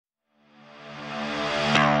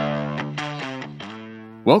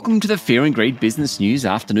Welcome to the Fear and Greed Business News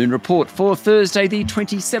Afternoon Report for Thursday, the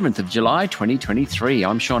 27th of July, 2023.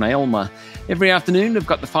 I'm Sean Aylmer. Every afternoon, we've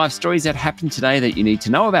got the 5 stories that happened today that you need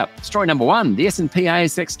to know about. Story number 1, the S&P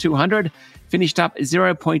ASX 200 finished up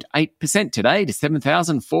 0.8% today to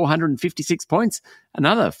 7,456 points,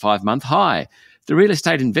 another 5-month high. The Real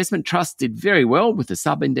Estate Investment Trust did very well with the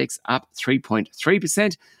sub-index up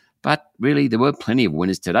 3.3%, but really there were plenty of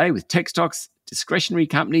winners today with tech stocks, discretionary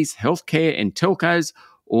companies, healthcare and telcos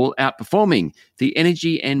all outperforming. The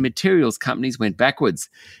energy and materials companies went backwards.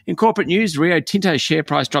 In corporate news, Rio Tinto's share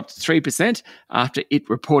price dropped 3% after it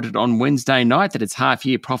reported on Wednesday night that its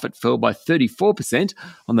half-year profit fell by 34%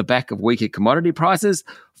 on the back of weaker commodity prices.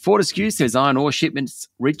 Fortescue says iron ore shipments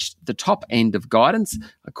reached the top end of guidance,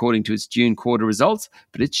 according to its June quarter results,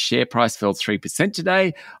 but its share price fell 3%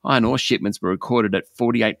 today. Iron ore shipments were recorded at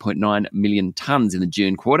 48.9 million tonnes in the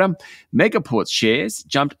June quarter. Megaport's shares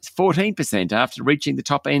jumped 14% after reaching the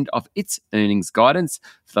top end of its earnings guidance.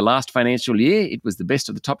 For the last financial year, it was the best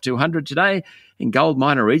of the top 200 today. And gold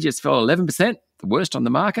miner Regis fell 11%. The worst on the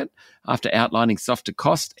market, after outlining softer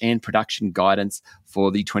cost and production guidance for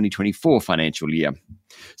the 2024 financial year.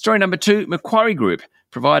 Story number 2, Macquarie Group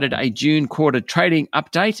provided a June quarter trading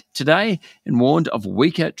update today and warned of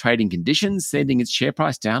weaker trading conditions, sending its share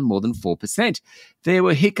price down more than 4%. There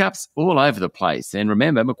were hiccups all over the place. And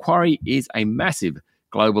remember, Macquarie is a massive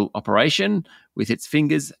global operation with its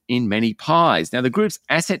fingers in many pies. Now, the group's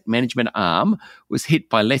asset management arm was hit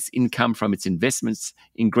by less income from its investments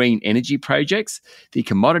in green energy projects. The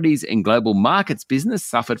commodities and global markets business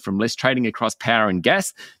suffered from less trading across power and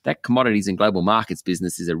gas. That commodities and global markets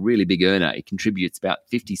business is a really big earner. It contributes about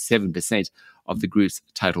 57% of the group's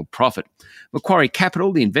total profit. Macquarie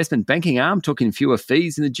Capital, the investment banking arm, took in fewer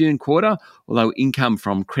fees in the June quarter, although income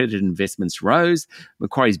from credit investments rose.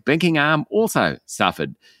 Macquarie's banking arm also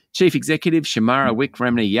suffered. Chief Executive Shemara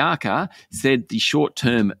Wickramanayake said the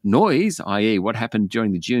short-term noise, i.e. what happened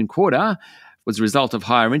during the June quarter, was a result of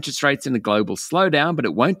higher interest rates and a global slowdown, but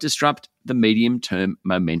it won't disrupt the medium-term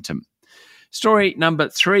momentum. Story number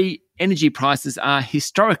 3, energy prices are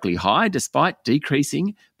historically high despite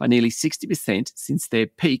decreasing by nearly 60% since their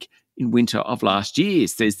peak in winter of last year,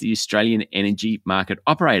 says the Australian energy market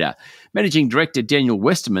operator. Managing Director Daniel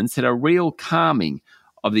Westerman said a real calming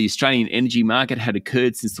of the Australian energy market had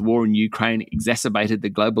occurred since the war in Ukraine exacerbated the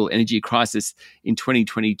global energy crisis in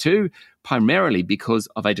 2022, primarily because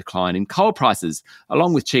of a decline in coal prices.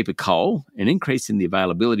 Along with cheaper coal, an increase in the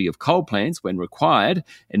availability of coal plants when required,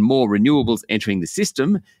 and more renewables entering the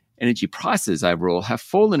system, energy prices overall have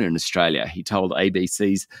fallen in Australia, he told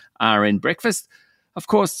ABC's RN Breakfast. Of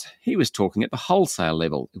course, he was talking at the wholesale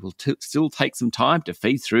level. It will still take some time to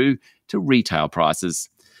feed through to retail prices.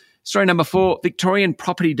 Story number 4, Victorian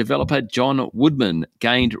property developer John Woodman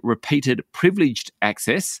gained repeated privileged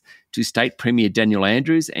access to State Premier Daniel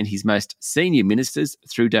Andrews and his most senior ministers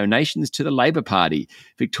through donations to the Labor Party,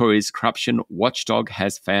 Victoria's corruption watchdog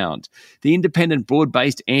has found. The independent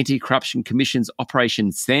board-based Anti-Corruption Commission's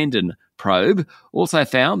Operation Sandon probe also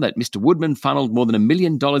found that Mr Woodman funneled more than $1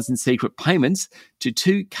 million in secret payments to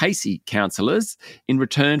 2 Casey councillors in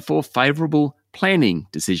return for favourable planning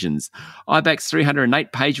decisions. IBAC's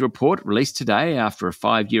 308-page report, released today after a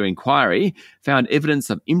 5-year inquiry, found evidence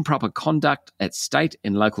of improper conduct at state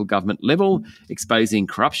and local government level, exposing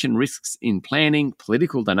corruption risks in planning,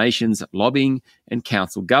 political donations, lobbying and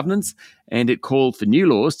council governance, and it called for new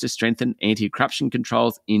laws to strengthen anti-corruption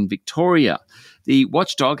controls in Victoria. The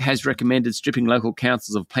watchdog has recommended stripping local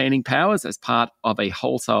councils of planning powers as part of a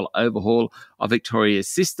wholesale overhaul of Victoria's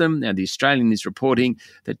system. Now, the Australian is reporting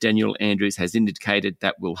that Daniel Andrews has indicated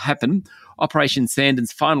that will happen. Operation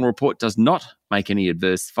Sandon's final report does not make any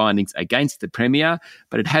adverse findings against the Premier,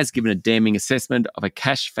 but it has given a damning assessment of a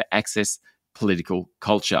cash-for-access political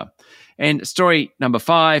culture. And story number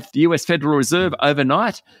 5, the US Federal Reserve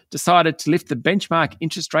overnight decided to lift the benchmark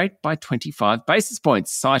interest rate by 25 basis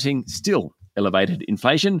points, citing still elevated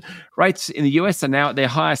inflation. Rates in the US are now at their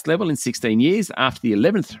highest level in 16 years after the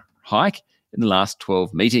 11th hike in the last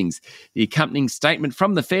 12 meetings. The accompanying statement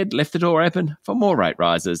from the Fed left the door open for more rate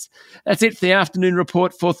rises. That's it for the afternoon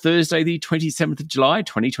report for Thursday, the 27th of July,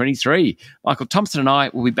 2023. Michael Thompson and I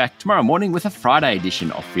will be back tomorrow morning with a Friday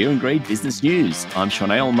edition of Fear and Greed Business News. I'm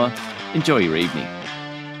Sean Aylmer. Enjoy your evening.